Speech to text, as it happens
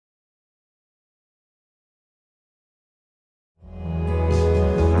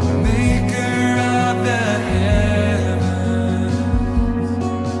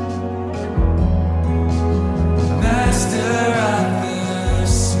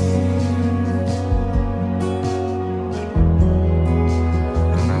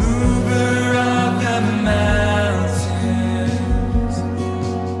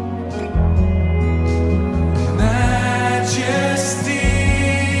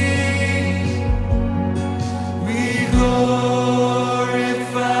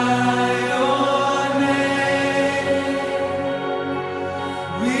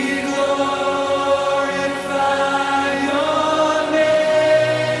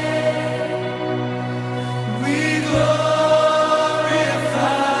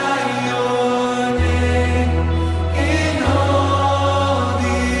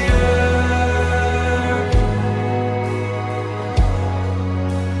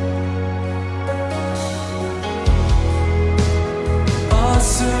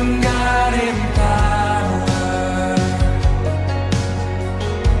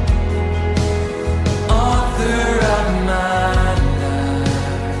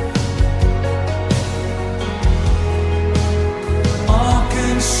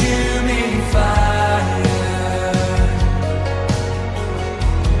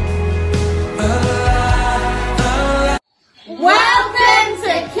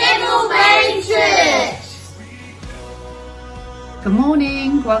Good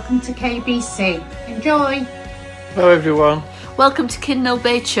morning, welcome to KBC. Enjoy. Hello everyone. Welcome to Kindle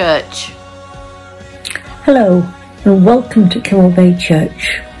Bay Church. Hello and welcome to Kindle Bay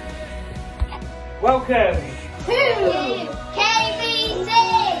Church. Welcome to KBC!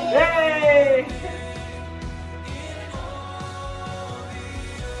 Yay!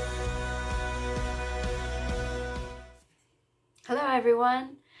 Hello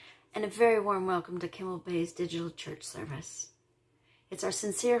everyone, and a very warm welcome to Kindle Bay's digital church service. It's our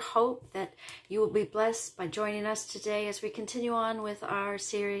sincere hope that you will be blessed by joining us today as we continue on with our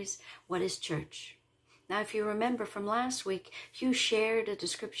series, What is Church? Now, if you remember from last week, Hugh shared a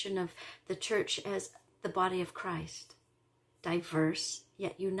description of the church as the body of Christ, diverse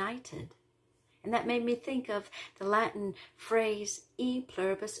yet united. And that made me think of the Latin phrase, e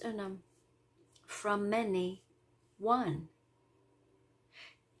pluribus unum, from many, one.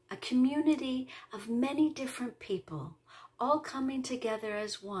 A community of many different people, all coming together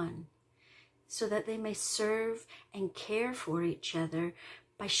as one, so that they may serve and care for each other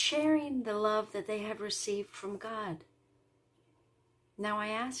by sharing the love that they have received from God. Now I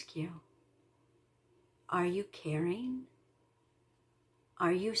ask you, are you caring?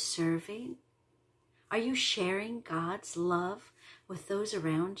 Are you serving? Are you sharing God's love with those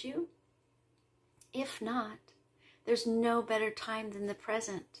around you? If not, there's no better time than the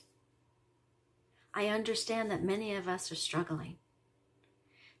present. I understand that many of us are struggling.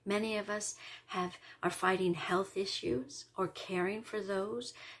 Many of us are fighting health issues or caring for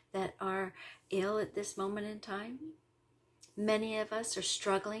those that are ill at this moment in time. Many of us are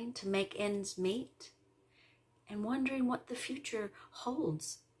struggling to make ends meet and wondering what the future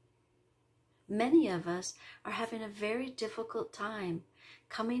holds. Many of us are having a very difficult time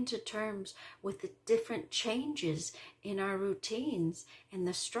coming to terms with the different changes in our routines and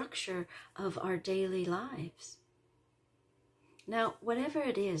the structure of our daily lives. Now, whatever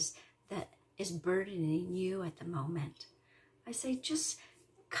it is that is burdening you at the moment, I say just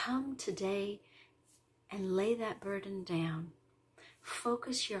come today and lay that burden down.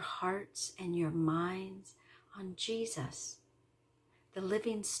 Focus your hearts and your minds on Jesus, the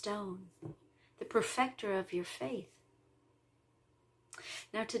living stone, the perfecter of your faith.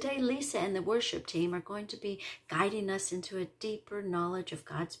 Now today, Lisa and the worship team are going to be guiding us into a deeper knowledge of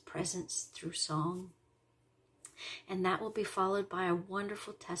God's presence through song. And that will be followed by a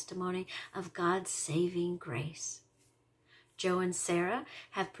wonderful testimony of God's saving grace. Joe and Sarah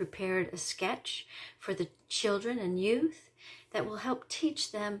have prepared a sketch for the children and youth that will help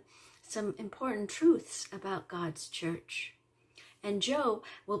teach them some important truths about God's church. And Joe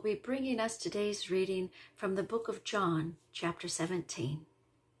will be bringing us today's reading from the book of John, chapter 17.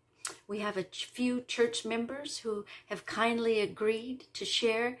 We have a few church members who have kindly agreed to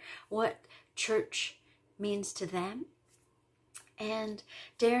share what church means to them. And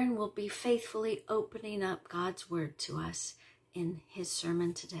Darren will be faithfully opening up God's word to us in his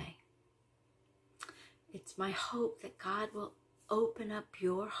sermon today. It's my hope that God will open up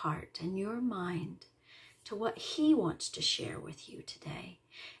your heart and your mind to what he wants to share with you today.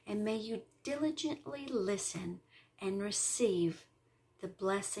 And may you diligently listen and receive the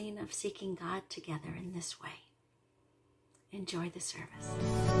blessing of seeking God together in this way. Enjoy the service.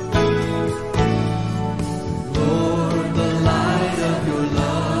 Lord, the light of your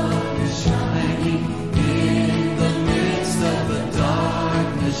love is shining in the midst of the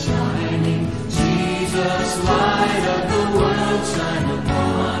darkness shining. Jesus, light of the world, shine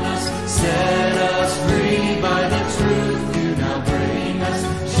upon us, set us free by the truth you now bring us.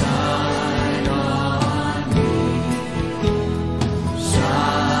 Shine on me,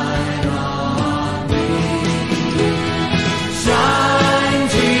 shine on me. Shine,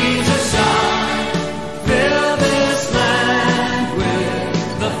 Jesus, shine, fill this land with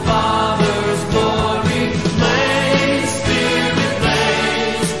the Father's glory. Blaze, Spirit,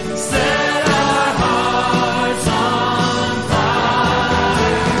 blaze, set our hearts on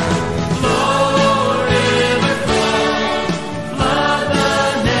fire. Lord,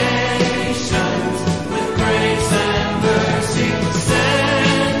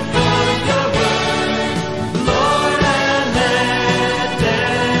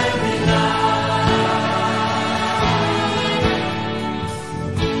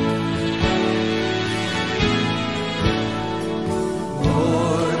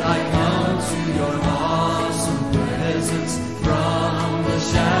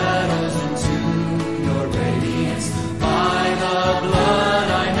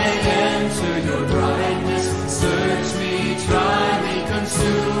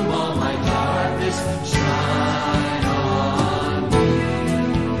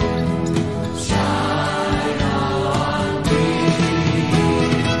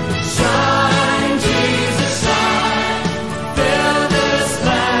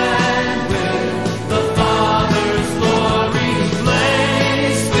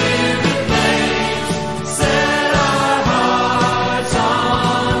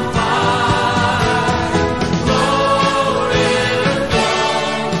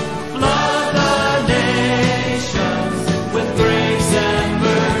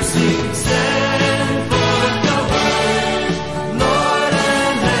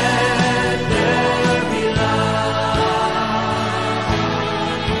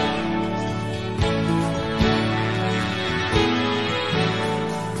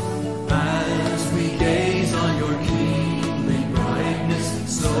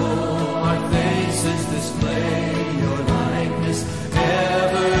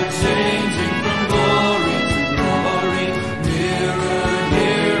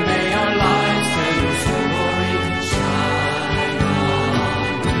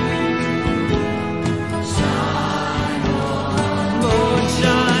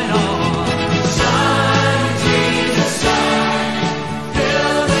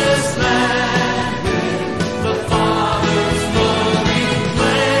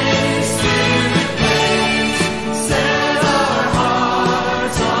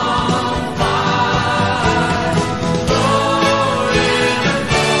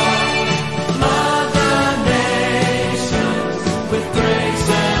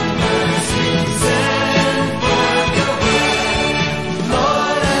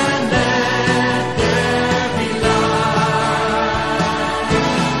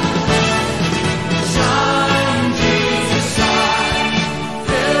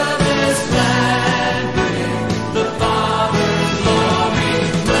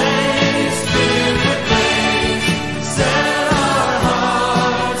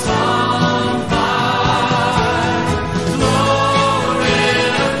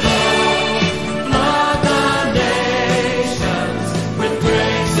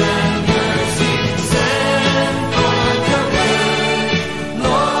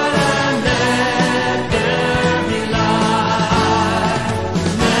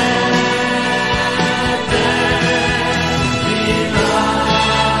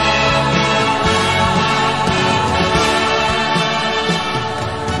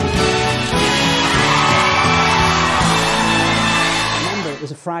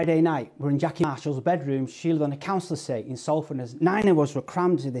 Friday night. We're in Jackie Marshall's bedroom. She lived on a council estate in Salford. And 9 of us were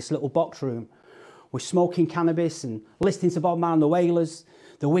crammed into this little box room. We're smoking cannabis and listening to Bob Marley and the Wailers.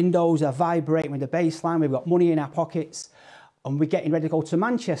 The windows are vibrating with the bass line. We've got money in our pockets. And we're getting ready to go to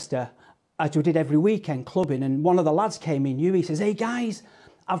Manchester, as we did every weekend, clubbing. And one of the lads came in, he says, "Hey guys,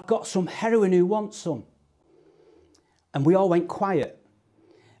 I've got some heroin, who wants some?" And we all went quiet.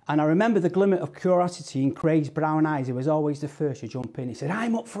 And I remember the glimmer of curiosity in Craig's brown eyes. He was always the first to jump in. He said,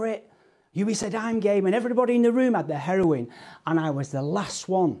 "I'm up for it." Huey said, "I'm game." And everybody in the room had their heroin. And I was the last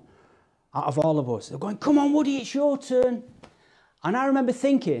one out of all of us. They're going, "Come on, Woody, it's your turn." And I remember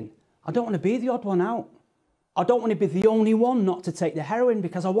thinking, I don't want to be the odd one out. I don't want to be the only one not to take the heroin,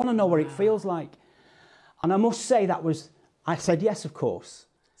 because I want to know what it feels like. And I must say I said yes, of course.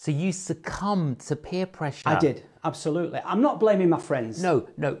 So you succumbed to peer pressure? I did, absolutely. I'm not blaming my friends. No.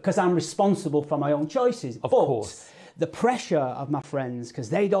 Because I'm responsible for my own choices. Of course. The pressure of my friends, because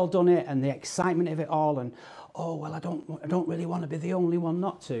they'd all done it, and the excitement of it all, and, oh, well, I don't really want to be the only one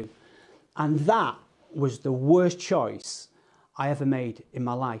not to. And that was the worst choice I ever made in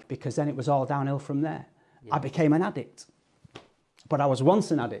my life, because then it was all downhill from there. Yeah. I became an addict. But I was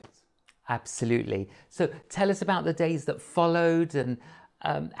once an addict. Absolutely. So tell us about the days that followed, and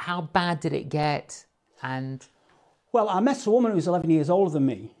how bad did it get? And well, I met a woman who was 11 years older than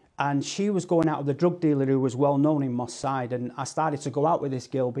me, and she was going out with a drug dealer who was well known in Moss Side, and I started to go out with this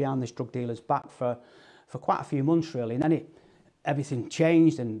girl behind this drug dealer's back for quite a few months, really. And then everything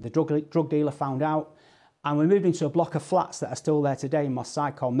changed, and the drug dealer found out, and we moved into a block of flats that are still there today in Moss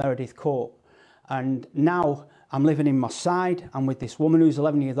Side called Meredith Court. And now I'm living in Moss Side. I'm with this woman who's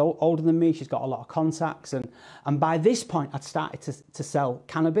 11 years older than me. She's got a lot of contacts. And by this point, I'd started to sell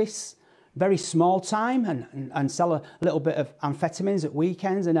cannabis, very small time, and sell a little bit of amphetamines at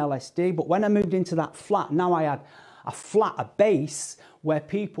weekends and LSD. But when I moved into that flat, now I had a base where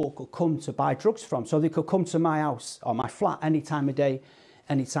people could come to buy drugs from. So they could come to my house or my flat any time of day,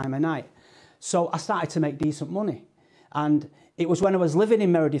 any time of night. So I started to make decent money. And it was when I was living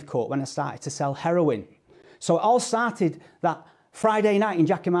in Meredith Court when I started to sell heroin. So it all started that Friday night in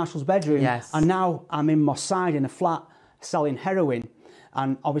Jackie Marshall's bedroom. Yes. And now I'm in Moss Side in a flat selling heroin.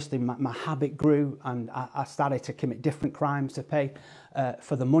 And obviously my habit grew, and I started to commit different crimes to pay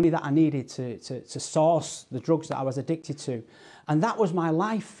for the money that I needed to source the drugs that I was addicted to. And that was my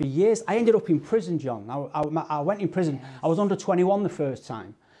life for years. I ended up in prison, John. I went in prison. I was under 21 the first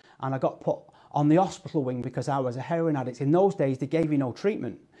time, and I got put on the hospital wing because I was a heroin addict. In those days, they gave you no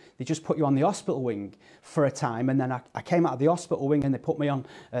treatment. They just put you on the hospital wing for a time, and then I came out of the hospital wing and they put me on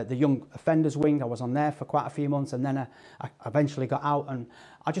the young offenders wing. I was on there for quite a few months, and then I eventually got out, and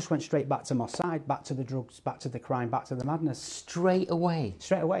I just went straight back to my side, back to the drugs, back to the crime, back to the madness. Straight away?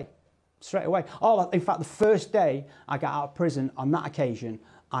 Straight away. Straight away. Oh, in fact, the first day I got out of prison, on that occasion,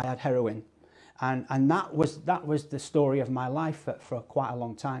 I had heroin. And that was the story of my life for quite a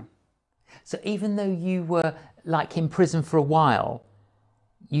long time. So even though you were like in prison for a while,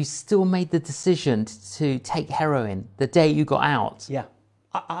 you still made the decision to take heroin the day you got out? Yeah.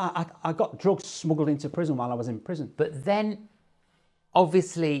 I got drugs smuggled into prison while I was in prison. But then,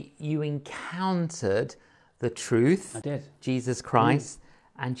 obviously, you encountered the truth. I did. Jesus Christ.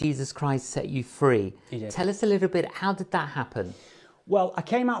 And Jesus Christ set you free. He did. Tell us a little bit, how did that happen? Well, I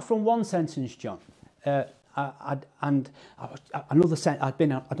came out from one sentence, John. I'd done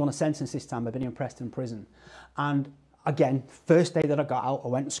a sentence this time. I've been in Preston prison, and again, first day that I got out, I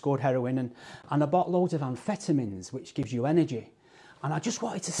went and scored heroin, and I bought loads of amphetamines, which gives you energy, and I just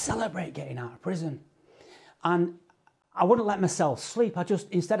wanted to celebrate getting out of prison, and I wouldn't let myself sleep.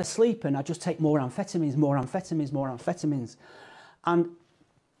 Instead of sleeping, I just take more amphetamines, and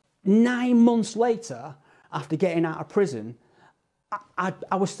 9 months later, after getting out of prison,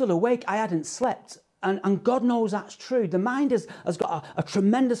 I was still awake. I hadn't slept. And God knows that's true. The mind has got a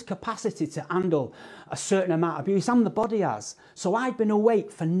tremendous capacity to handle a certain amount of abuse, and the body has. So I'd been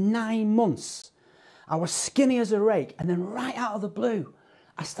awake for 9 months. I was skinny as a rake, and then right out of the blue,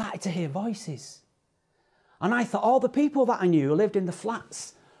 I started to hear voices. And I thought all the people that I knew who lived in the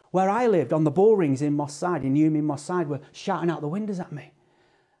flats where I lived, on the bull rings in Moss Side, in Newman Moss Side, were shouting out the windows at me.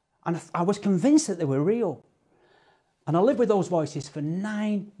 And I was convinced that they were real. And I lived with those voices for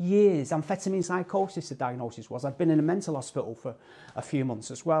 9 years. Amphetamine psychosis, the diagnosis was. I'd been in a mental hospital for a few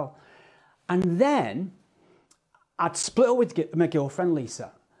months as well. And then I'd split up with my girlfriend,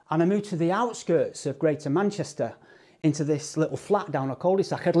 Lisa, and I moved to the outskirts of Greater Manchester into this little flat down a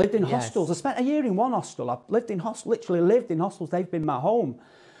cul-de-sac. I'd lived in hostels. I spent a year in one hostel. I've literally lived in hostels. They've been my home.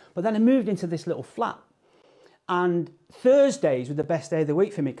 But then I moved into this little flat. And Thursdays were the best day of the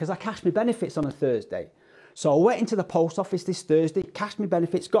week for me because I cashed my benefits on a Thursday. So I went into the post office this Thursday, cashed my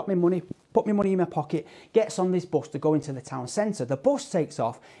benefits, got my money, put my money in my pocket, gets on this bus to go into the town centre. The bus takes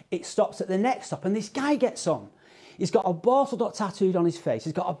off, it stops at the next stop, and this guy gets on. He's got a bottle dot tattooed on his face,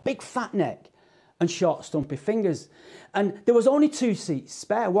 he's got a big fat neck and short stumpy fingers. And there was only 2 seats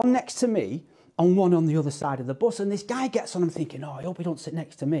spare, one next to me and one on the other side of the bus. And this guy gets on, I'm thinking, oh, I hope he don't sit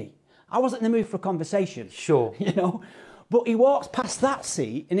next to me. I wasn't in the mood for a conversation. Sure. You know? But he walks past that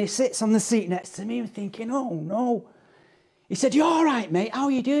seat and he sits on the seat next to me. I'm thinking, oh no. He said, you all right, mate? How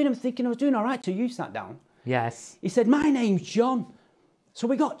are you doing? I'm thinking, I was doing all right till you sat down. Yes. He said, my name's John. So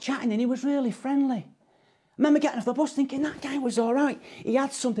we got chatting and he was really friendly. I remember getting off the bus thinking that guy was all right. He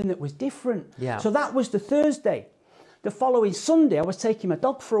had something that was different. Yeah. So that was the Thursday. The following Sunday, I was taking my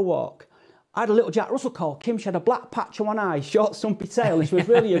dog for a walk. I had a little Jack Russell called Kim. She had a black patch on one eye, short, stumpy tail, and she was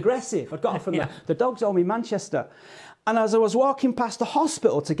really aggressive. I'd got her from the dog's home in Manchester. And as I was walking past the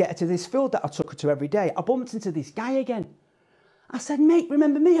hospital to get her to this field that I took her to every day, I bumped into this guy again. I said, mate,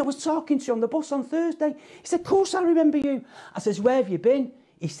 remember me? I was talking to you on the bus on Thursday. He said, of course I remember you. I says, where have you been?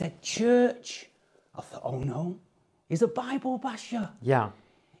 He said, church. I thought, oh no, he's a Bible basher. Yeah.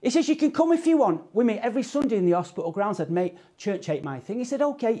 He says, you can come if you want. We meet every Sunday in the hospital grounds. I said, mate, church ain't my thing. He said,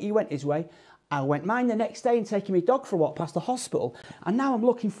 okay. He went his way. I went mine the next day and taking my dog for a walk past the hospital. And now I'm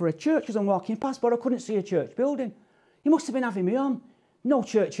looking for a church as I'm walking past, but I couldn't see a church building. He must have been having me on. No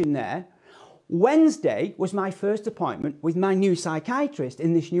church in there. Wednesday was my first appointment with my new psychiatrist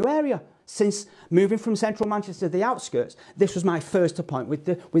in this new area. Since moving from central Manchester to the outskirts, this was my first appointment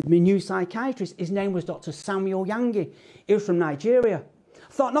with my new psychiatrist. His name was Dr. Samuel Yangi. He was from Nigeria.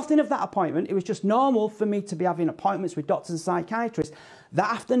 Thought nothing of that appointment. It was just normal for me to be having appointments with doctors and psychiatrists.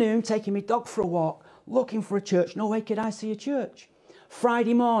 That afternoon, taking my dog for a walk, looking for a church. No way could I see a church.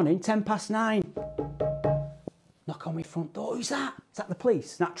 Friday morning, 9:10. Knock on my front door. Who's that? Is that the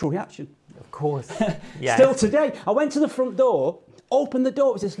police? Natural reaction. Of course. Yeah. Still today, I went to the front door, opened the door,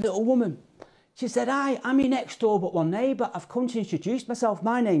 it was this little woman. She said, hi, I'm your next door but one neighbour. I've come to introduce myself.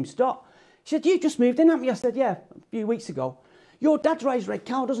 My name's Dot. She said, you just moved in, haven't you? I said, yeah, a few weeks ago. Your dad rides red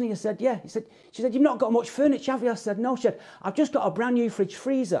cow, doesn't he? I said, yeah. She said, you've not got much furniture, have you? I said, no. She said, I've just got a brand new fridge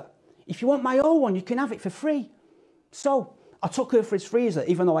freezer. If you want my old one, you can have it for free. So I took her fridge freezer,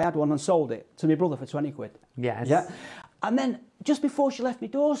 even though I had one, and sold it to my brother for 20 quid. Yes. Yeah. And then just before she left my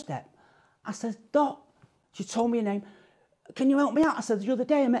doorstep, I said, Dot, she told me her name. Can you help me out? I said, the other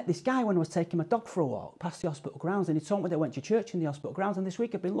day I met this guy when I was taking my dog for a walk past the hospital grounds, and he told me they went to church in the hospital grounds, and this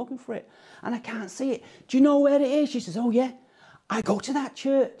week I've been looking for it and I can't see it. Do you know where it is? She says, oh yeah, I go to that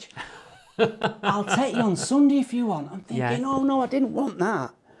church. I'll take you on Sunday if you want. I'm thinking, oh no, I didn't want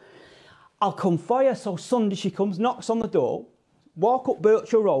that. I'll come for you. So Sunday she comes, knocks on the door, walk up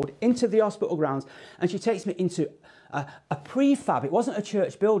Birchall Road into the hospital grounds, and she takes me into a prefab. It wasn't a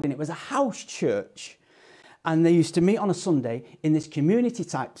church building, it was a house church. And they used to meet on a Sunday in this community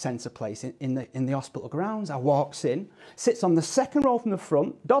type centre place in the hospital grounds. I walks in, sits on the second row from the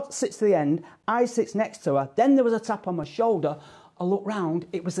front, Dot sits to the end, I sits next to her. Then there was a tap on my shoulder. I looked round,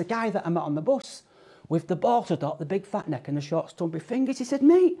 it was the guy that I met on the bus with the border dot, the big fat neck and the short stumpy fingers. He said,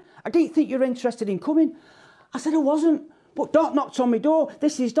 mate, I didn't think you were interested in coming. I said, I wasn't. But Dot knocked on my door.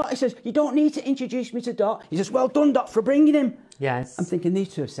 This is Dot. He says, you don't need to introduce me to Dot. He says, well done, Dot, for bringing him. Yes. I'm thinking, these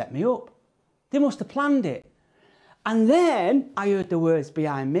two have set me up. They must have planned it. And then I heard the words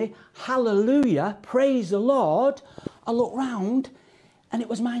behind me, hallelujah, praise the Lord. I looked round and it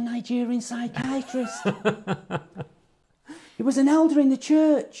was my Nigerian psychiatrist. He was an elder in the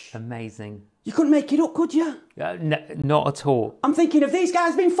church. Amazing. You couldn't make it up, could you? No, not at all. I'm thinking, have these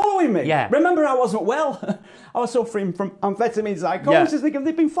guys been following me? Yeah. Remember, I wasn't well. I was suffering from amphetamine psychosis. Thinking,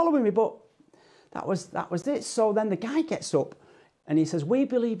 they've been following me, but that was it. So then the guy gets up and he says, we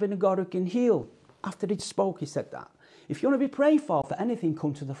believe in a God who can heal. After he spoke, he said that. If you want to be prayed for anything,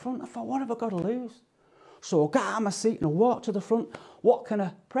 come to the front. I thought, what have I got to lose? So I got out of my seat and I walked to the front. What can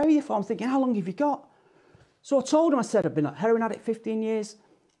I pray you for? I'm thinking, how long have you got? So I told him, I said, I've been a heroin addict 15 years.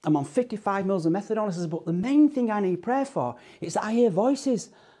 I'm on 55 mils of methadone. I says, but the main thing I need prayer for is that I hear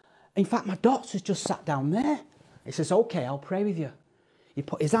voices. In fact, my doctor's just sat down there. He says, okay, I'll pray with you. He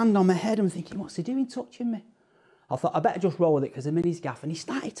put his hand on my head. I'm thinking, what's he doing touching me? I thought, I better just roll with it because I'm in his gaff. And he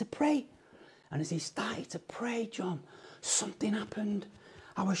started to pray. And as he started to pray, John, something happened.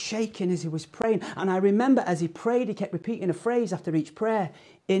 I was shaking as he was praying. And I remember as he prayed, he kept repeating a phrase after each prayer,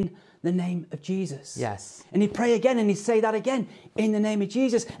 in the name of Jesus. Yes. And he'd pray again and he'd say that again, in the name of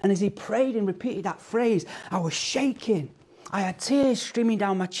Jesus. And as he prayed and repeated that phrase, I was shaking. I had tears streaming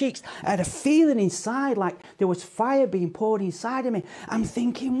down my cheeks. I had a feeling inside like there was fire being poured inside of me. I'm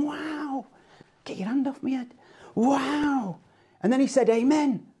thinking, wow, get your hand off me head. Wow. And then he said,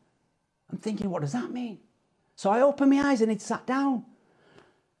 amen. I'm thinking, what does that mean? So I opened my eyes and he'd sat down.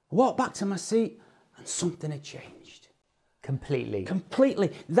 I walked back to my seat and something had changed. Completely.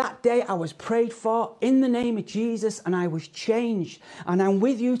 Completely. That day I was prayed for in the name of Jesus and I was changed. And I'm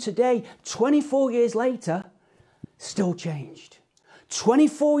with you today, 24 years later, still changed.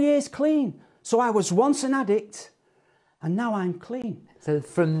 24 years clean. So I was once an addict and now I'm clean. So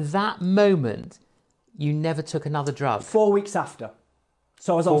from that moment, you never took another drug? 4 weeks after.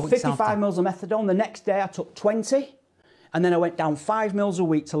 So I was on 55 after. mils of methadone. The next day I took 20 and then I went down 5 mils a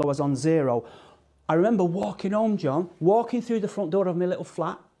week till I was on 0. I remember walking home, John, walking through the front door of my little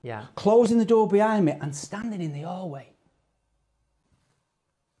flat, Yeah. closing the door behind me and standing in the hallway.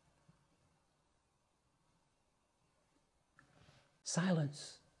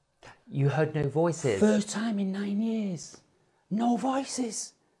 Silence. You heard no voices? First time in 9 years. No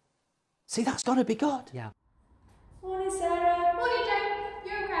voices. See, that's got to be God. Yeah. Morning, Sarah. Morning, Joe.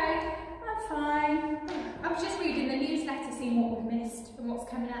 You okay? I'm fine. I was just reading the newsletter, seeing what we've missed and what's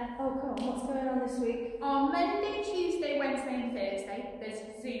coming up. Oh, God, what's going on this week? On Monday, Tuesday, Wednesday and Thursday, there's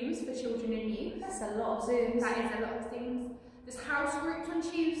Zooms for children and youth. That's a lot of Zooms. That is a lot of Zooms. There's house groups on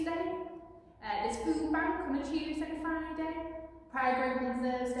Tuesday. There's food bank on a Tuesday and Friday. Prayer group on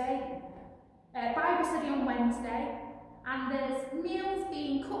Thursday. Bible study on Wednesday. And there's meals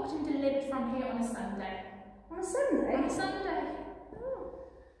being cooked and delivered from here on a Sunday. On a Sunday? On a Sunday. Oh.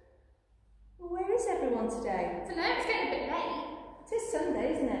 Well, where is everyone today? I don't know, it's getting a bit late. It is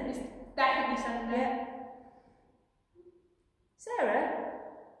Sunday, isn't it? It's definitely Sunday. Yeah. Sarah?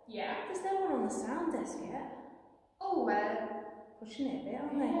 Yeah. There's no one on the sound desk yet. Oh, pushing it a bit,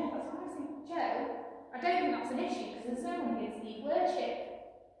 aren't they? yeah, that's what I was thinking. Joe, I don't think that's an issue because there's no one here to lead worship.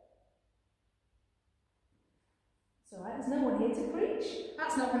 It's alright, there's no one here to preach.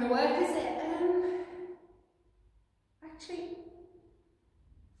 That's not going to work, is it? Actually,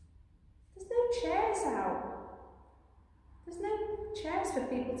 there's no chairs out. There's no chairs for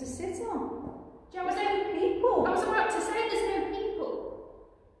people to sit on. Joe, There's no people. I was about to say there's no people.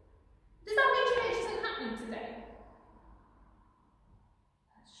 Does that mean church isn't happening today?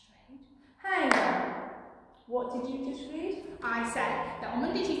 That's strange. Hang on. What did you just read? I said that on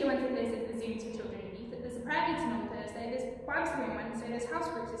Monday, Tuesday, Wednesday, Thursday, there's Zooms for children and youth, that there's a prayer meeting on Thursday, there's Bible study on Wednesday, there's house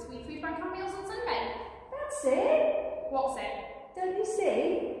groups this week, food bank and meals on Sunday. That's it. What's it? Don't you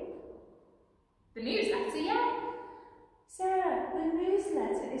see? The newsletter, yeah. Sarah, the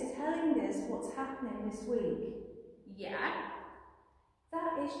newsletter is telling us what's happening this week. Yeah.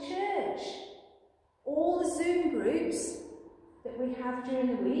 That is church. All the Zoom groups that we have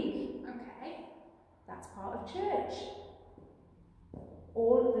during the week, Okay. that's part of church.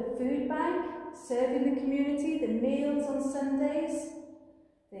 All of the food bank, serving the community, the meals on Sundays,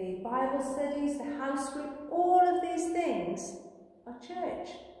 the Bible studies, the house group, all of these things are church.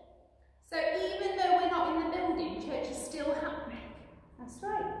 So even though we're not in the building, church is still happening. That's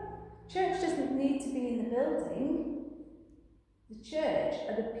right. Church doesn't need to be in the building. The church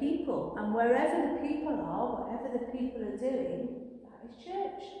are the people, and wherever the people are, whatever the people are doing, that is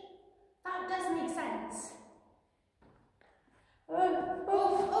church. That does make sense.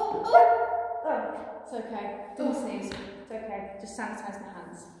 Oh, it's okay. Don't sneeze. It's okay. Just sanitize my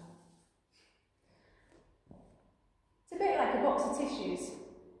hands. It's a bit like a box of tissues.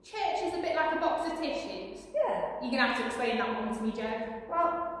 Church is a bit like a box of tissues. Yeah. You're going to have to explain that one to me, Joe.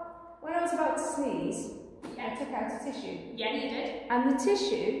 Well, when I was about to sneeze, I took out a tissue. Yeah, you did. And the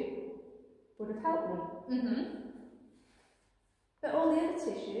tissue would have helped me. Mm-hmm. But all the other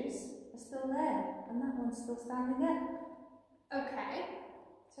tissues are still there, and that one's still standing up. Okay.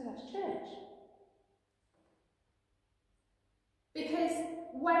 So that's church. Because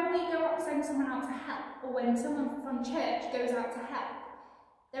when we go out to send someone out to help, or when someone from church goes out to help,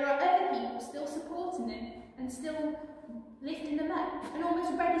 there are other people still supporting them and still lifting them up and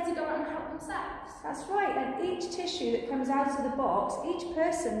almost ready to go out and help themselves. That's right, and each tissue that comes out of the box, each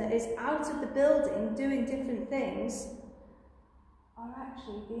person that is out of the building doing different things, are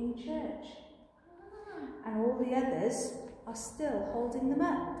actually being church. And all the others are still holding them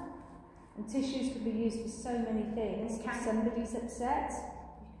up. And tissues can be used for so many things. If somebody's upset,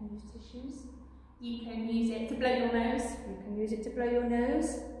 you can use tissues. You can use it to blow your nose. You can use it to blow your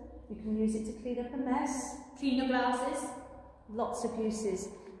nose. You can use it to clean up a mess. Clean your glasses. Lots of uses.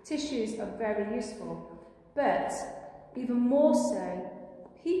 Tissues are very useful. But even more so,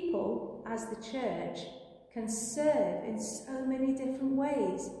 people as the church can serve in so many different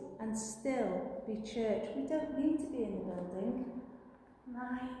ways and still be church. We don't need to be in the building.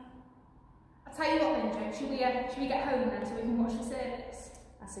 Right. I'll tell you what then, Joe, should we get home then so we can watch the service?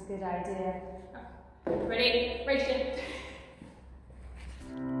 That's a good idea. Ready? Race it.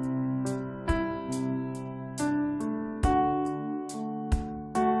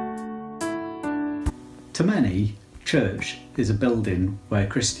 To many, church is a building where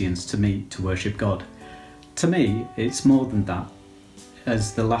Christians to meet to worship God. To me, it's more than that.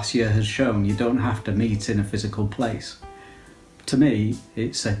 As the last year has shown, you don't have to meet in a physical place. To me,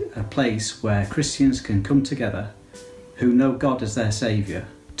 it's a place where Christians can come together who know God as their saviour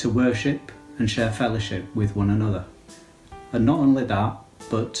to worship and share fellowship with one another. And not only that,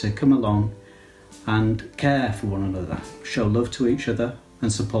 but to come along and care for one another, show love to each other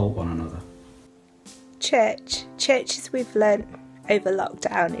and support one another. Church, as we've learnt over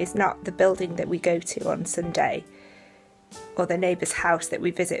lockdown, is not the building that we go to on Sunday or the neighbour's house that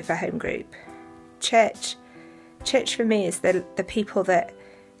we visit for home group. Church for me is the people that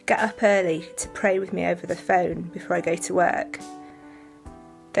get up early to pray with me over the phone before I go to work.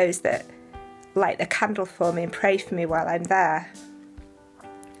 Those that light the candle for me and pray for me while I'm there.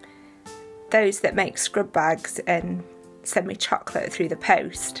 Those that make scrub bags and send me chocolate through the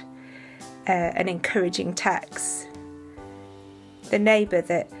post. And encouraging texts. The neighbour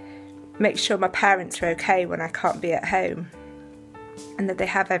that makes sure my parents are okay when I can't be at home and that they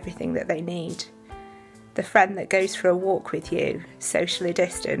have everything that they need. The friend that goes for a walk with you, socially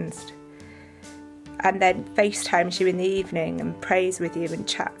distanced, and then FaceTimes you in the evening and prays with you and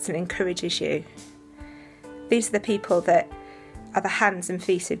chats and encourages you. These are the people that are the hands and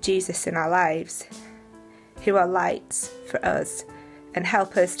feet of Jesus in our lives, who are lights for us and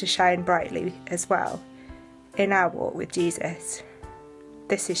help us to shine brightly as well in our walk with Jesus.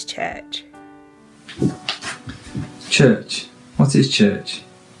 This is church. Church. What is church?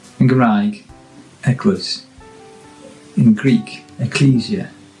 In Gymraeg, eglwys. In Greek, ecclesia.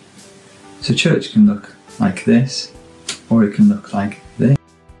 So church can look like this, or it can look like this,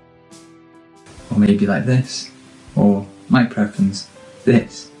 or maybe like this, or my preference,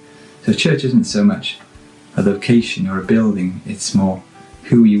 this. So church isn't so much a location or a building, it's more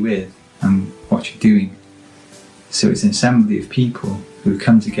who you're with and what you're doing. So it's an assembly of people who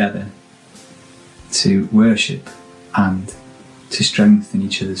come together to worship and to strengthen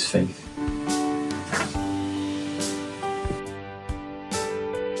each other's faith.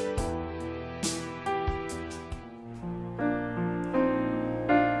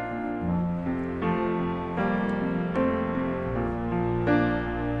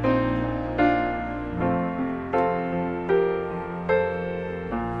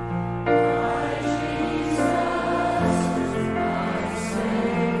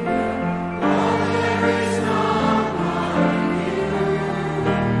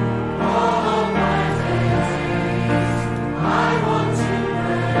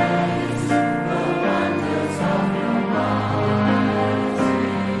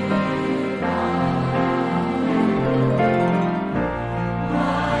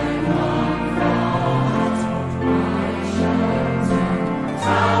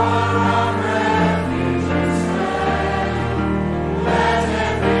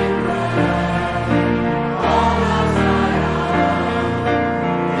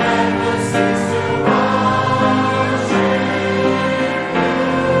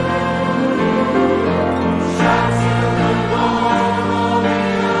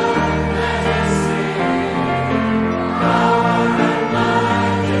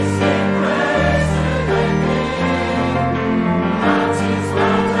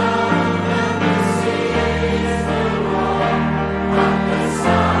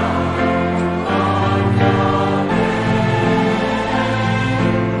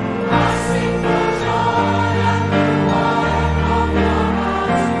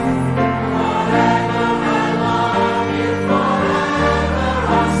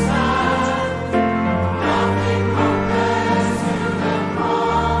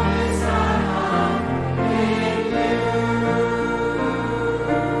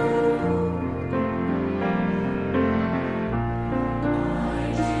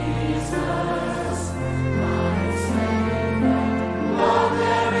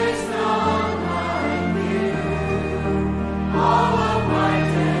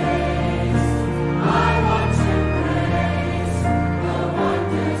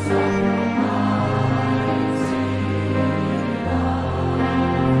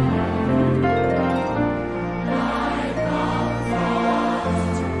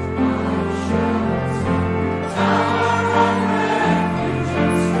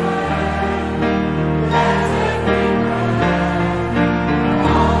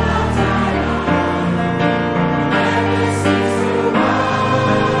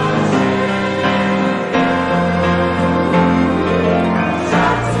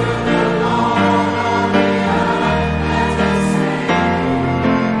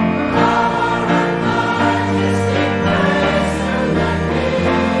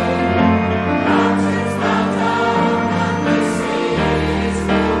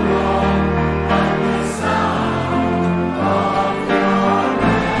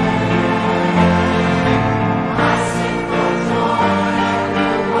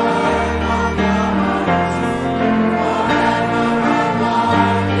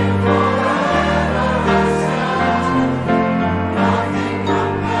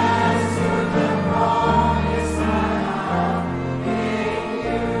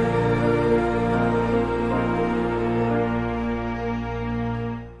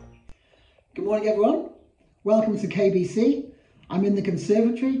 Welcome to KBC. I'm in the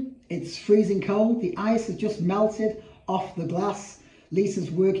conservatory. It's freezing cold. The ice has just melted off the glass.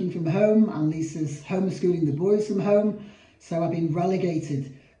 Lisa's working from home and Lisa's homeschooling the boys from home. So I've been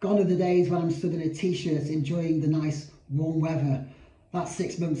relegated. Gone are the days when I'm stood in a t-shirt enjoying the nice warm weather. That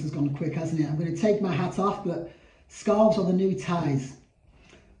 6 months has gone quick, hasn't it? I'm going to take my hat off, but scarves are the new ties.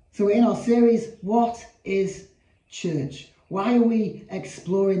 So we're in our series, What is Church? Why are we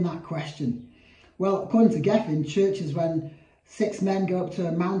exploring that question? Well, according to Geffen, church is when 6 men go up to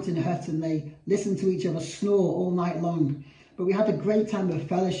a mountain hut and they listen to each other snore all night long. But we had a great time of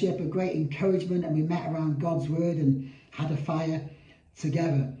fellowship, a great encouragement, and we met around God's word and had a fire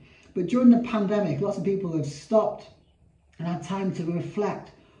together. But during the pandemic, lots of people have stopped and had time to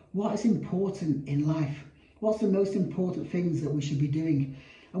reflect what is important in life. What's the most important things that we should be doing?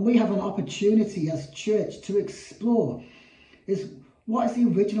 And we have an opportunity as church to explore is what is the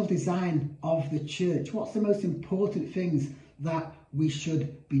original design of the church? What's the most important things that we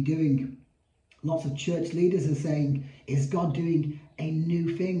should be doing? Lots of church leaders are saying, is God doing a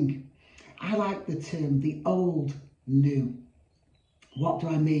new thing? I like the term, the old new. What do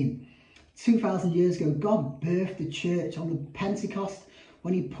I mean? 2,000 years ago, God birthed the church on the Pentecost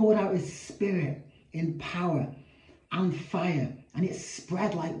when he poured out his spirit in power and fire, and it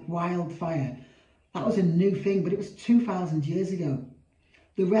spread like wildfire. That was a new thing, but it was 2,000 years ago.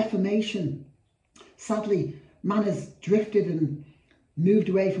 The Reformation, sadly, man has drifted and moved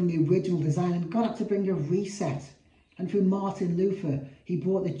away from the original design, and God had to bring a reset. And through Martin Luther, he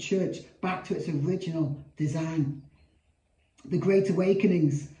brought the church back to its original design. The Great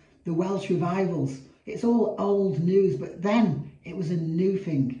Awakenings, the Welsh revivals, it's all old news, but then it was a new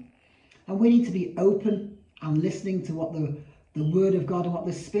thing. And we need to be open and listening to what the Word of God and what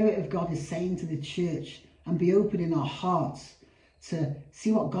the Spirit of God is saying to the church, and be open in our hearts to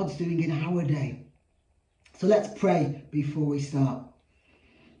see what God's doing in our day. So let's pray before we start.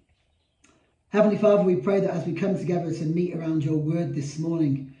 Heavenly Father, we pray that as we come together to meet around your word this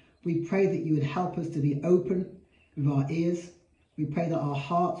morning, we pray that you would help us to be open with our ears. We pray that our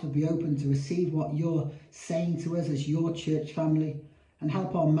hearts would be open to receive what you're saying to us as your church family, and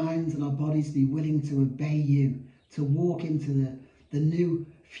help our minds and our bodies to be willing to obey you, to walk into the new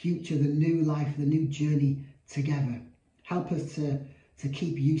future, the new life, the new journey together. Help us to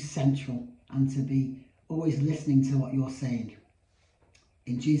keep you central and to be always listening to what you're saying.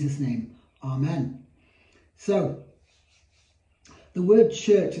 In Jesus' name, amen. So, the word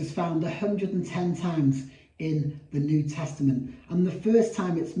church is found 110 times in the New Testament. And the first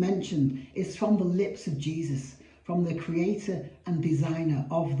time it's mentioned is from the lips of Jesus, from the creator and designer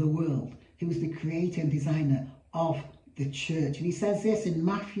of the world, who is the creator and designer of the church. And he says this in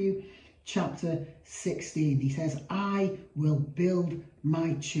Matthew chapter 16. He says, I will build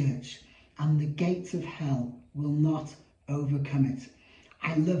my church, and the gates of hell will not overcome it.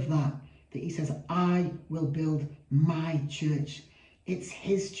 I love that he says, I will build my church. It's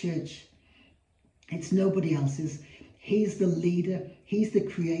his church. It's nobody else's. He's the leader. He's the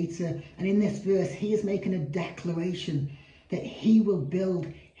creator. And in this verse, he is making a declaration that he will build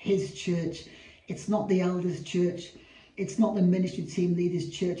his church. It's not the elders' church. It's not the ministry team leaders'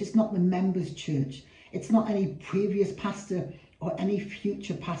 church. It's not the members' church. It's not any previous pastor or any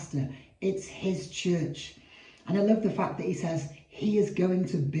future pastor. It's his church. And I love the fact that he says he is going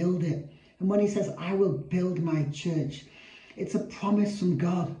to build it. And when he says, I will build my church, it's a promise from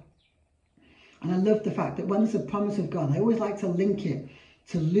God. And I love the fact that when it's a promise of God, I always like to link it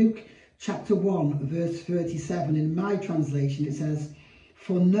to Luke chapter 1, verse 37. In my translation, it says,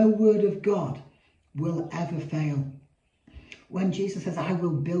 for no word of God will ever fail. When Jesus says, I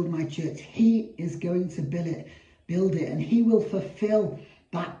will build my church, he is going to build it, and he will fulfill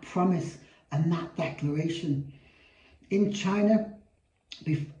that promise and that declaration. In China,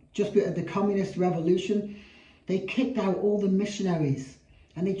 just at the communist revolution, they kicked out all the missionaries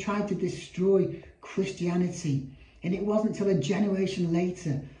and they tried to destroy Christianity. And it wasn't until a generation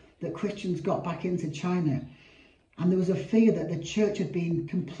later that Christians got back into China. And there was a fear that the church had been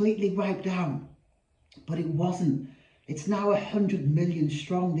completely wiped out, but it wasn't. It's now 100 million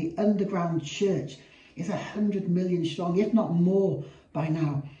strong. The underground church is 100 million strong, if not more by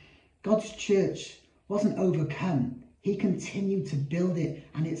now. God's church wasn't overcome. He continued to build it,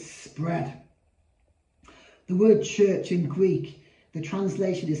 and it spread. The word church in Greek, the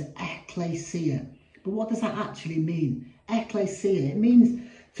translation is ekklesia. But what does that actually mean? Ekklesia, it means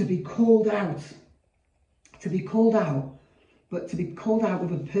to be called out. To be called out, but to be called out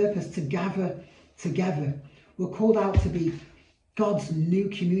with a purpose, to gather together. We're called out to be God's new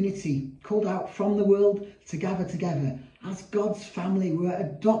community, called out from the world to gather together. As God's family, we're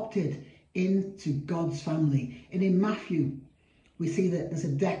adopted into God's family. And in Matthew, we see that there's a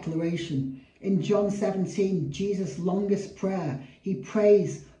declaration. In John 17, Jesus' longest prayer, he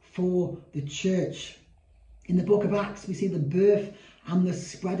prays for the church. In the book of Acts, we see the birth and the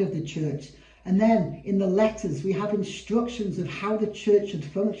spread of the church. And then in the letters, we have instructions of how the church should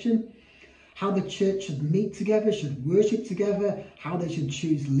function, how the church should meet together, should worship together, how they should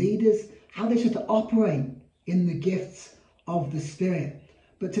choose leaders, how they should operate in the gifts of the Spirit.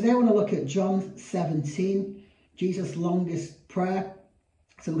 But today I want to look at John 17, Jesus' longest prayer.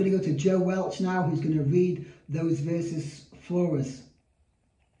 So we're going to go to Joe Welch now, who's going to read those verses for us.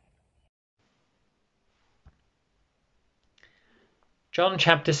 John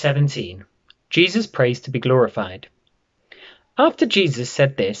chapter 17. Jesus prays to be glorified. After Jesus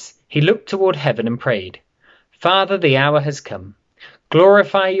said this, he looked toward heaven and prayed, Father, the hour has come.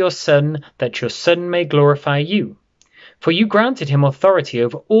 Glorify your Son, that your Son may glorify you. For you granted him authority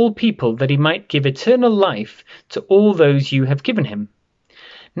over all people, that he might give eternal life to all those you have given him.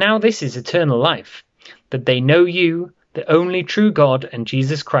 Now this is eternal life, that they know you, the only true God, and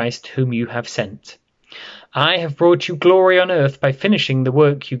Jesus Christ, whom you have sent. I have brought you glory on earth by finishing the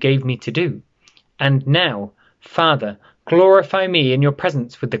work you gave me to do. And now, Father, glorify me in your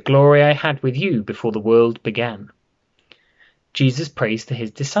presence with the glory I had with you before the world began. Jesus prays to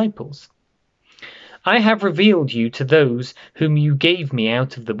his disciples. I have revealed you to those whom you gave me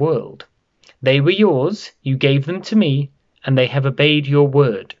out of the world. They were yours, you gave them to me, and they have obeyed your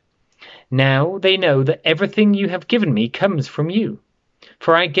word. Now they know that everything you have given me comes from you.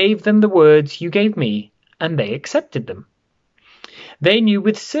 For I gave them the words you gave me, and they accepted them. They knew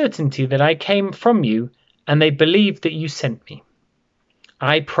with certainty that I came from you, and they believed that you sent me.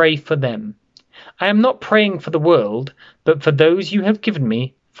 I pray for them. I am not praying for the world, but for those you have given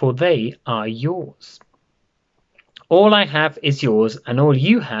me, for they are yours. All I have is yours, and all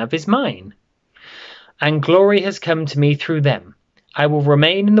you have is mine. And glory has come to me through them. I will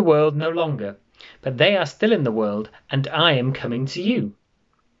remain in the world no longer, but they are still in the world, and I am coming to you.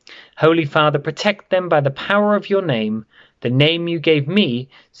 Holy Father, protect them by the power of your name, the name you gave me,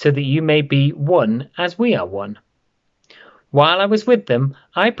 so that you may be one as we are one. While I was with them,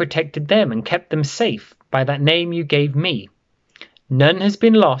 I protected them and kept them safe by that name you gave me. None has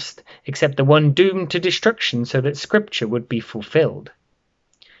been lost except the one doomed to destruction, so that Scripture would be fulfilled.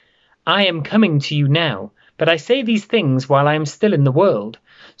 I am coming to you now, but I say these things while I am still in the world,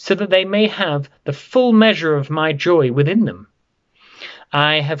 so that they may have the full measure of my joy within them.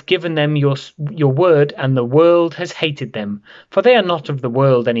 I have given them your word, and the world has hated them, for they are not of the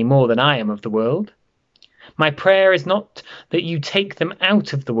world any more than I am of the world. My prayer is not that you take them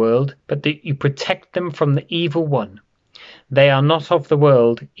out of the world, but that you protect them from the evil one. They are not of the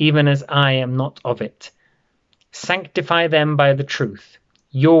world, even as I am not of it. Sanctify them by the truth.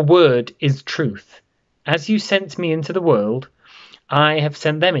 Your word is truth. As you sent me into the world, I have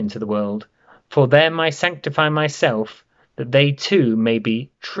sent them into the world. For them I sanctify myself, that they too may be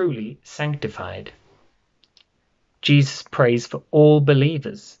truly sanctified. Jesus prays for all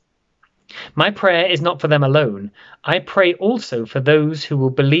believers. My prayer is not for them alone. I pray also for those who will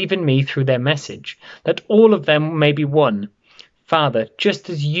believe in me through their message, that all of them may be one. Father, just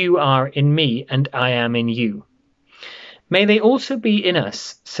as you are in me and I am in you. May they also be in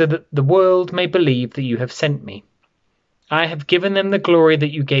us, so that the world may believe that you have sent me. I have given them the glory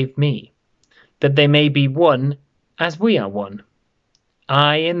that you gave me, that they may be one as we are one.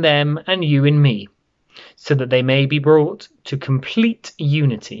 I in them and you in me, so that they may be brought to complete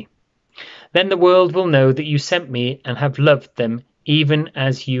unity. Then the world will know that you sent me and have loved them even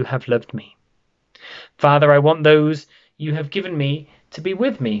as you have loved me. Father, I want those you have given me to be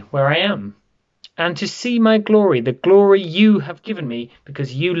with me where I am, and to see my glory, the glory you have given me,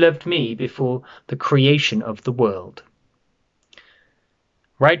 because you loved me before the creation of the world.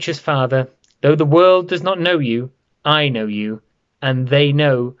 Righteous Father, though the world does not know you, I know you, and they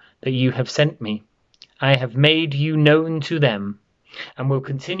know that you have sent me. I have made you known to them, and will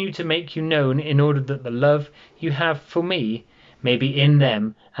continue to make you known, in order that the love you have for me may be in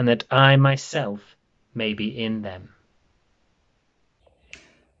them, and that I myself may be in them.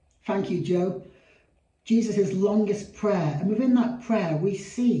 Thank you, Joe. Jesus' longest prayer, and within that prayer we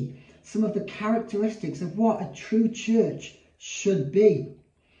see some of the characteristics of what a true church should be.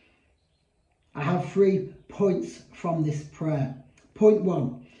 I have 3 points from this prayer. Point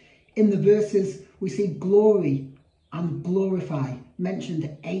 1, in the verses we see glory and glorify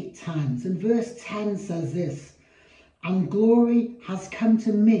mentioned 8 times, and verse 10 says this: and glory has come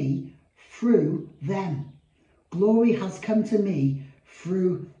to me through them. Glory has come to me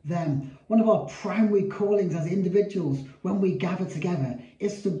through them. One of our primary callings as individuals when we gather together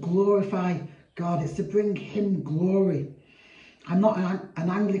is to glorify God. It's to bring him glory. I'm not an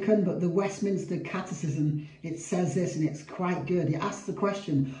Anglican, but the Westminster Catechism, it says this, and it's quite good. It asks the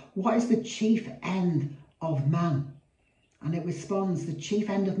question, what is the chief end of man? And it responds, the chief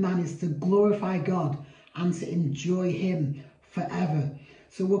end of man is to glorify God and to enjoy him forever.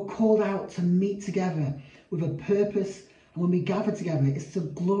 So we're called out to meet together with a purpose. And when we gather together, it's to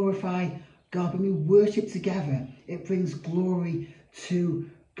glorify God. When we worship together, it brings glory to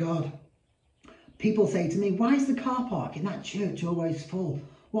God. People say to me, why is the car park in that church always full?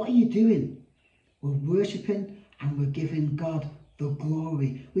 What are you doing? We're worshipping and we're giving God the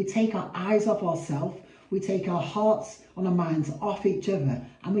glory. We take our eyes off ourselves. We take our hearts and our minds off each other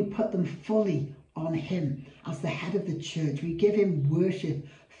and we put them fully on him as the head of the church. We give him worship,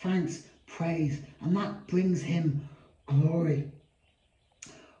 thanks, praise, and that brings him glory.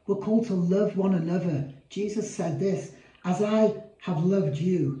 We're called to love one another. Jesus said this, as I have loved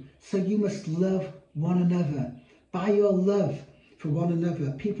you, so you must love one another. By your love for one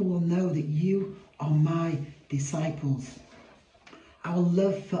another, people will know that you are my disciples. Our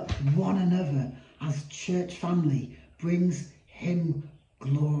love for one another as church family brings him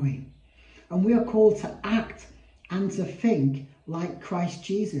glory. And we are called to act and to think like Christ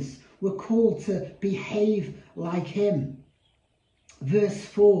Jesus. We're called to behave like him. Verse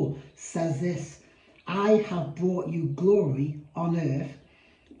 4 says this, I have brought you glory on earth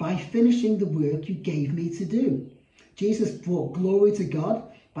by finishing the work you gave me to do. Jesus brought glory to God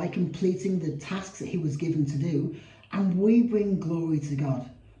by completing the tasks that he was given to do, and we bring glory to God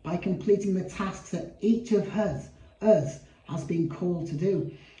by completing the tasks that each of us has been called to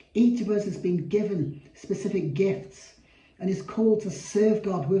do. Each of us has been given specific gifts and is called to serve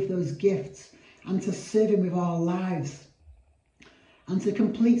God with those gifts and to serve him with our lives and to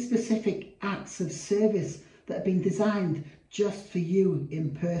complete specific acts of service that have been designed just for you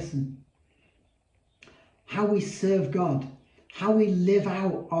in person. How we serve God, how we live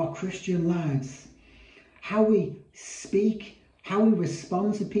out our Christian lives, how we speak, how we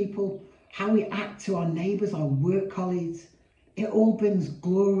respond to people, how we act to our neighbours, our work colleagues, it all brings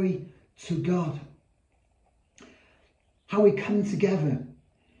glory to God. How we come together,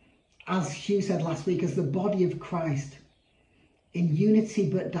 as Hugh said last week, as the body of Christ, in unity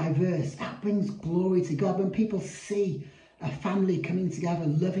but diverse, that brings glory to God. When people see a family coming together,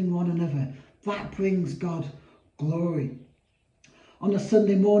 loving one another, that brings God glory. On a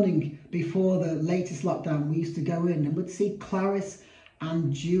Sunday morning before the latest lockdown, we used to go in and we'd see Clarice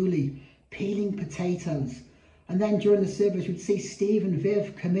and Julie peeling potatoes. And then during the service, we'd see Steve and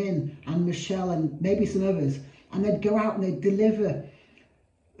Viv come in and Michelle and maybe some others. And they'd go out and they'd deliver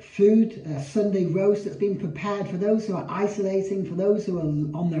food, a Sunday roast that's been prepared for those who are isolating, for those who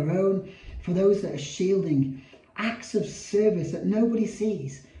are on their own, for those that are shielding. Acts of service that nobody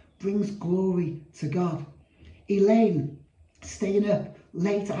sees brings glory to God. Elaine staying up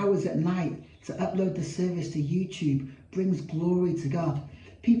late hours at night to upload the service to YouTube brings glory to God.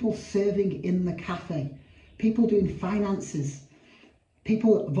 People serving in the cafe, people doing finances,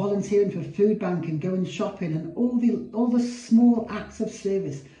 people volunteering for food bank and going shopping, and all the small acts of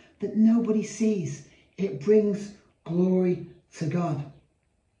service that nobody sees, it brings glory to God.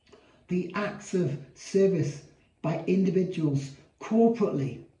 The acts of service by individuals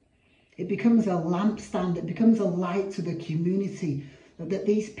corporately, it becomes a lampstand, it becomes a light to the community that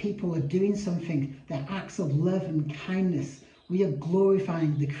these people are doing something, they're acts of love and kindness. We are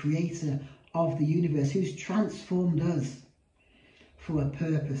glorifying the creator of the universe who's transformed us for a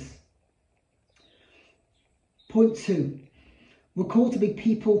purpose. Point 2, we're called to be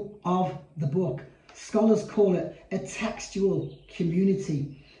people of the book. Scholars call it a textual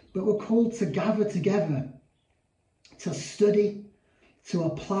community, but we're called to gather together, to study, to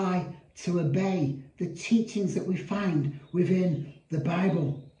apply, to obey the teachings that we find within the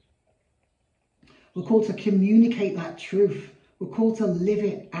Bible. We're called to communicate that truth. We're called to live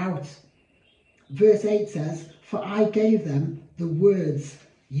it out. Verse 8 says, for I gave them the words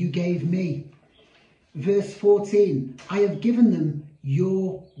you gave me. Verse 14, I have given them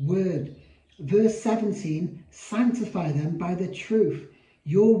your word. Verse 17, sanctify them by the truth.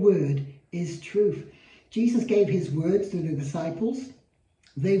 Your word is truth. Jesus gave his words to the disciples.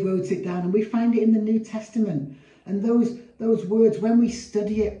 They wrote it down, and we find it in the New Testament. And those words, when we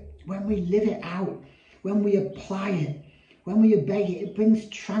study it, when we live it out, when we apply it, when we obey it, it brings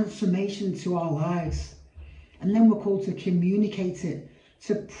transformation to our lives. And then we're called to communicate it,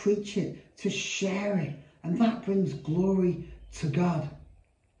 to preach it, to share it. And that brings glory to God.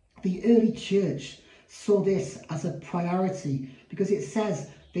 The early church saw this as a priority because it says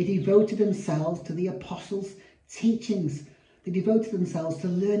They devoted themselves to the apostles' teachings. They devoted themselves to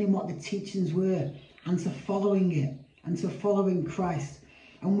learning what the teachings were and to following it and to following Christ.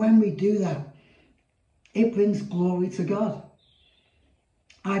 And when we do that, it brings glory to God.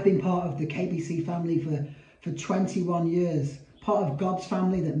 I've been part of the KBC family for 21 years, part of God's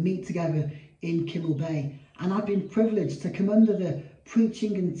family that meet together in Kimmel Bay. And I've been privileged to come under the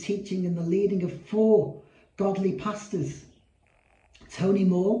preaching and teaching and the leading of 4 godly pastors: Tony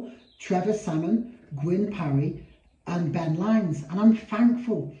Moore, Trevor Salmon, Gwyn Parry and Ben Lyons. And I'm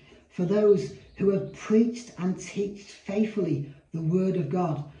thankful for those who have preached and teached faithfully the word of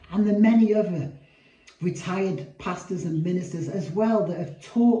God, and the many other retired pastors and ministers as well that have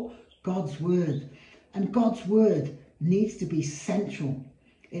taught God's word. And God's word needs to be central.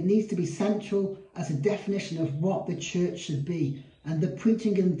 It needs to be central as a definition of what the church should be. And the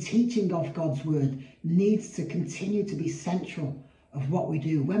preaching and teaching of God's word needs to continue to be central of what we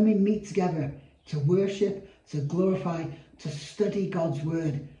do. When we meet together to worship, to glorify, to study God's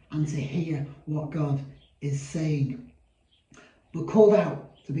word and to hear what God is saying. We're called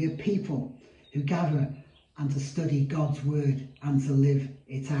out to be a people who gather and to study God's word and to live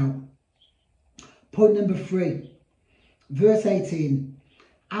it out. Point number 3, verse 18.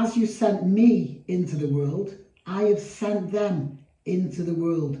 As you sent me into the world, I have sent them into the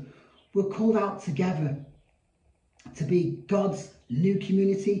world. We're called out together to be God's new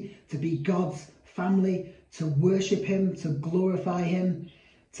community, to be God's family, to worship him, to glorify him,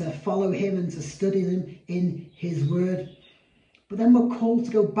 to follow him and to study him in his word. But then we're called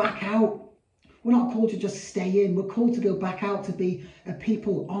to go back out. We're not called to just stay in. We're called to go back out to be a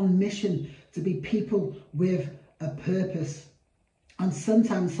people on mission, to be people with a purpose. And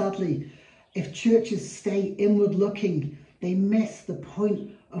sometimes, sadly, if churches stay inward looking, they miss the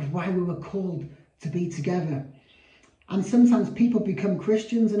point of why we were called to be together. And sometimes people become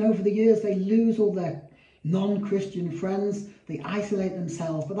Christians, and over the years they lose all their non-Christian friends. They isolate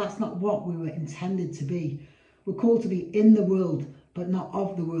themselves, but that's not what we were intended to be. We're called to be in the world, but not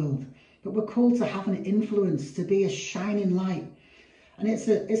of the world. But we're called to have an influence, to be a shining light. And it's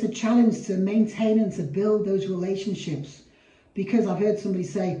a challenge to maintain and to build those relationships. Because I've heard somebody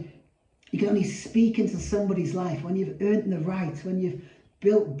say, you can only speak into somebody's life when you've earned the right, when you've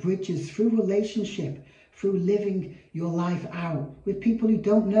built bridges through relationship, through living your life out with people who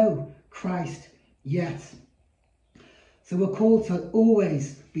don't know Christ yet. So we're called to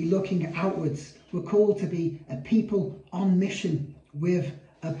always be looking outwards. We're called to be a people on mission with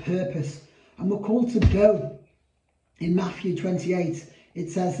a purpose. And we're called to go. In Matthew 28, it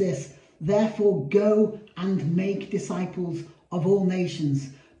says this: therefore go and make disciples of all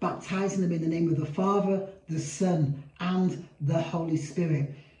nations, baptizing them in the name of the Father, the Son, and the Holy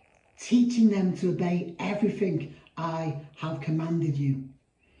Spirit, teaching them to obey everything I have commanded you.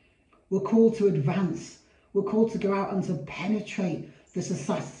 We're called to advance. We're called to go out and to penetrate the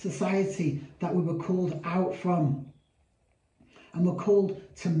society that we were called out from. And we're called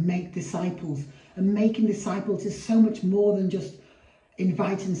to make disciples. And making disciples is so much more than just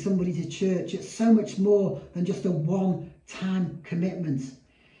inviting somebody to church. It's so much more than just a one-time commitment.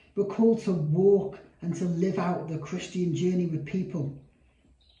 We're called to walk and to live out the Christian journey with people.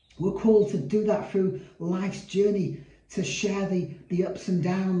 We're called to do that through life's journey, to share the ups and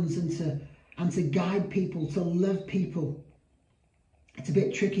downs and to guide people, to love people. It's a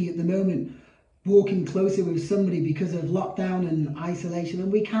bit tricky at the moment walking closer with somebody because of lockdown and isolation,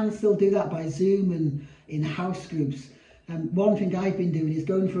 and we can still do that by Zoom and in house groups. And one thing I've been doing is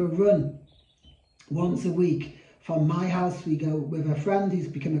going for a run once a week. From my house, we go with a friend who's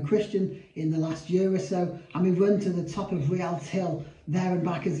become a Christian in the last year or so, and we run to the top of Rialto Hill. There and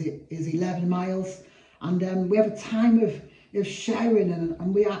back is 11 miles, and we have a time of sharing, and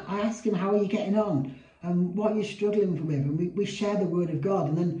I ask him, how are you getting on, and what are you struggling with, and we share the word of God.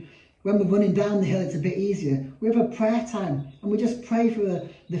 And then when we're running down the hill, it's a bit easier. We have a prayer time, and we just pray for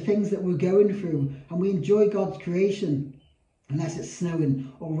the things that we're going through, and we enjoy God's creation. Unless it's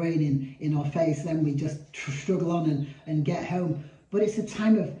snowing or raining in our face, then we just struggle on and get home. But it's a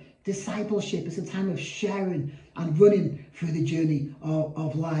time of discipleship. It's a time of sharing and running through the journey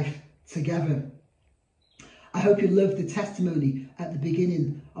of life together. I hope you loved the testimony at the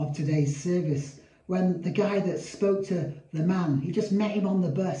beginning of today's service, when the guy that spoke to the man, he just met him on the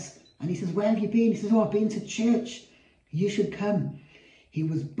bus, and he says, where have you been? He says, oh, I've been to church. You should come. He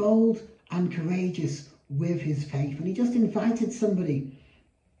was bold and courageous with his faith, and he just invited somebody.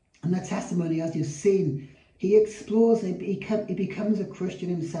 And the testimony, as you've seen, he explores, he becomes a Christian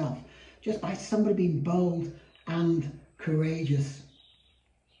himself just by somebody being bold and courageous.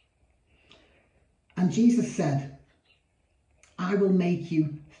 And Jesus said, I will make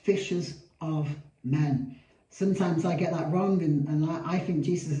you fishers of men. Sometimes I get that wrong, and I think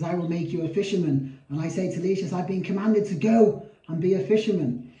Jesus says, I will make you a fisherman. And I say to Leisha, I've been commanded to go and be a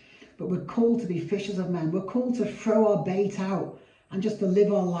fisherman. But we're called to be fishers of men. We're called to throw our bait out and just to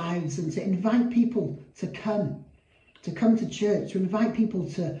live our lives and to invite people to come to church, to invite people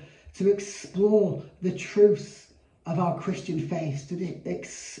to explore the truths of our Christian faith, to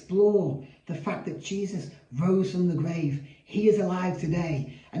explore the fact that Jesus rose from the grave. He is alive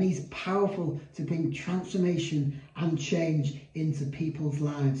today, and he's powerful to bring transformation and change into people's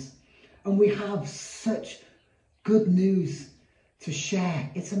lives. And we have such good news to share.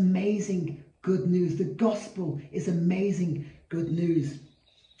 It's amazing good news. The gospel is amazing good news.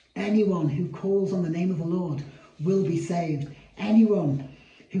 Anyone who calls on the name of the Lord will be saved. Anyone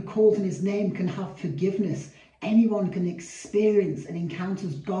who calls on his name can have forgiveness. Anyone can experience and encounter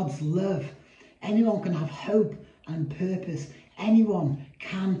God's love. Anyone can have hope and purpose. Anyone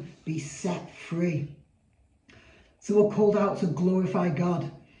can be set free. So we're called out to glorify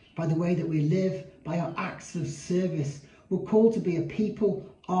God by the way that we live, by our acts of service. We're called to be a people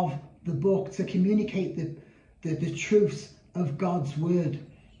of the book, to communicate the truths of God's word.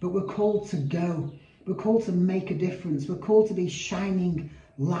 But we're called to go. We're called to make a difference. We're called to be shining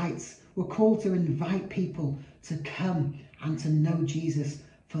lights. We're called to invite people to come and to know Jesus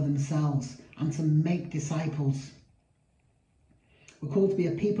for themselves and to make disciples. We're called to be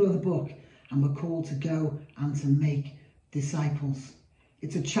a people of the book, and we're called to go and to make disciples.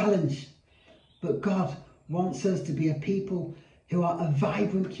 It's a challenge, but God wants us to be a people who are a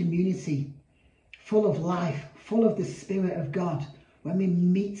vibrant community, full of life, full of the Spirit of God. When we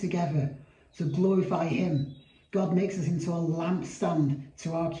meet together to glorify him, God makes us into a lampstand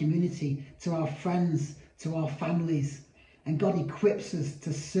to our community, to our friends, to our families. And God equips us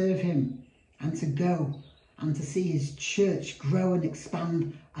to serve him and to go and to see his church grow and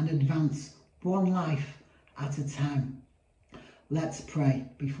expand and advance, one life at a time. Let's pray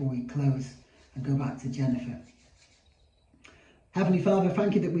before we close and go back to Jennifer. Heavenly Father,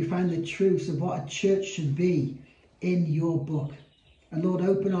 thank you that we find the truths of what a church should be in your book. And Lord,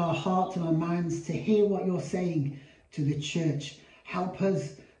 open our hearts and our minds to hear what you're saying to the church. Help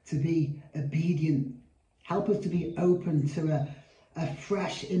us to be obedient. Help us to be open to a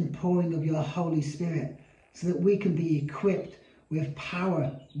fresh inpouring of your Holy Spirit, so that we can be equipped with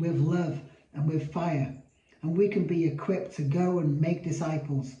power, with love, and with fire. And we can be equipped to go and make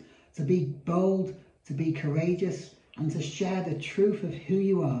disciples, to be bold, to be courageous, and to share the truth of who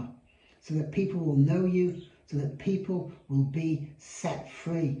you are, so that people will know you, so that people will be set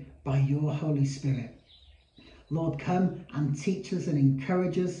free by your Holy Spirit. Lord, come and teach us and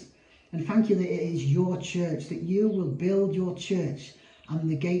encourage us. And thank you that it is your church, that you will build your church and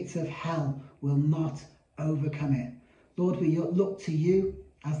the gates of hell will not overcome it. Lord, we look to you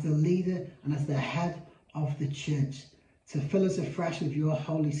as the leader and as the head of the church to fill us afresh with your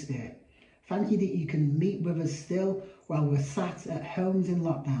Holy Spirit. Thank you that you can meet with us still while we're sat at homes in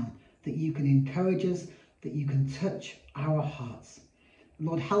lockdown, that you can encourage us, that you can touch our hearts.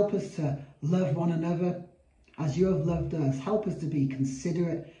 Lord, help us to love one another as you have loved us. Help us to be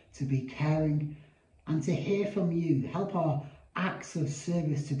considerate, to be caring, and to hear from you. Help our acts of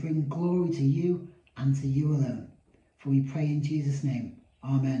service to bring glory to you and to you alone. For we pray in Jesus' name.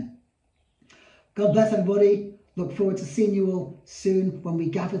 Amen. God bless everybody. Look forward to seeing you all soon when we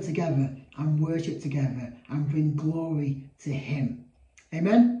gather together and worship together and bring glory to him.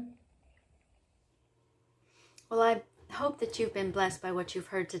 Amen. Well, I hope that you've been blessed by what you've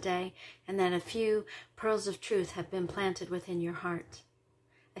heard today, and that a few pearls of truth have been planted within your heart.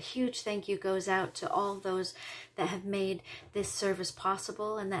 A huge thank you goes out to all those that have made this service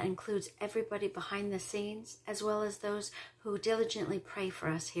possible, and that includes everybody behind the scenes, as well as those who diligently pray for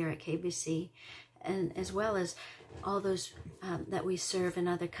us here at KBC, and as well as all those that we serve in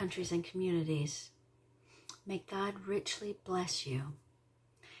other countries and communities. May God richly bless you,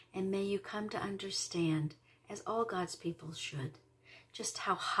 and may you come to understand, as all God's people should, just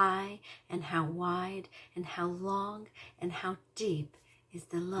how high and how wide and how long and how deep is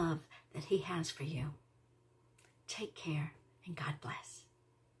the love that he has for you. Take care, and God bless.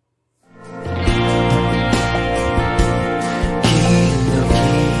 King of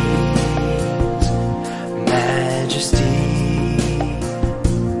kings, majesty,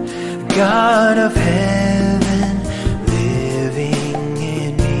 God of heaven, living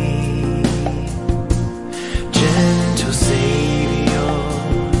in me, gentle Savior,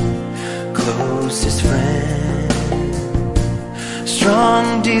 closest friend,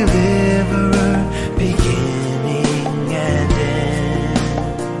 strong deliverer, beginning and end.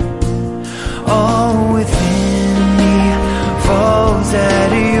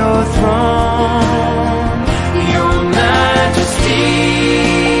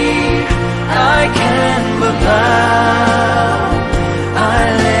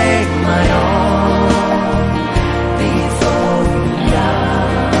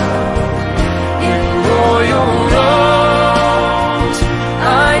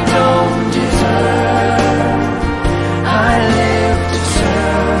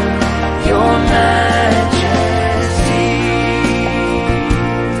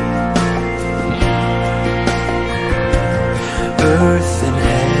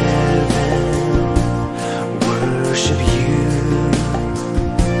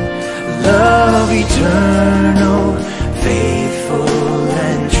 eternal, faithful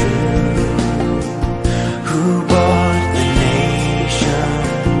and true, who bought the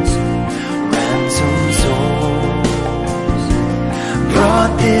nations, ransomed souls,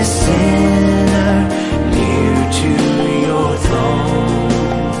 brought this sinner near to your throne.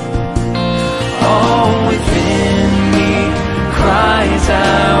 All within me cries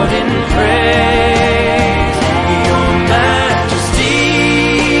out in praise, your majesty,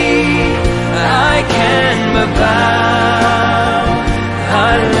 I can but bow.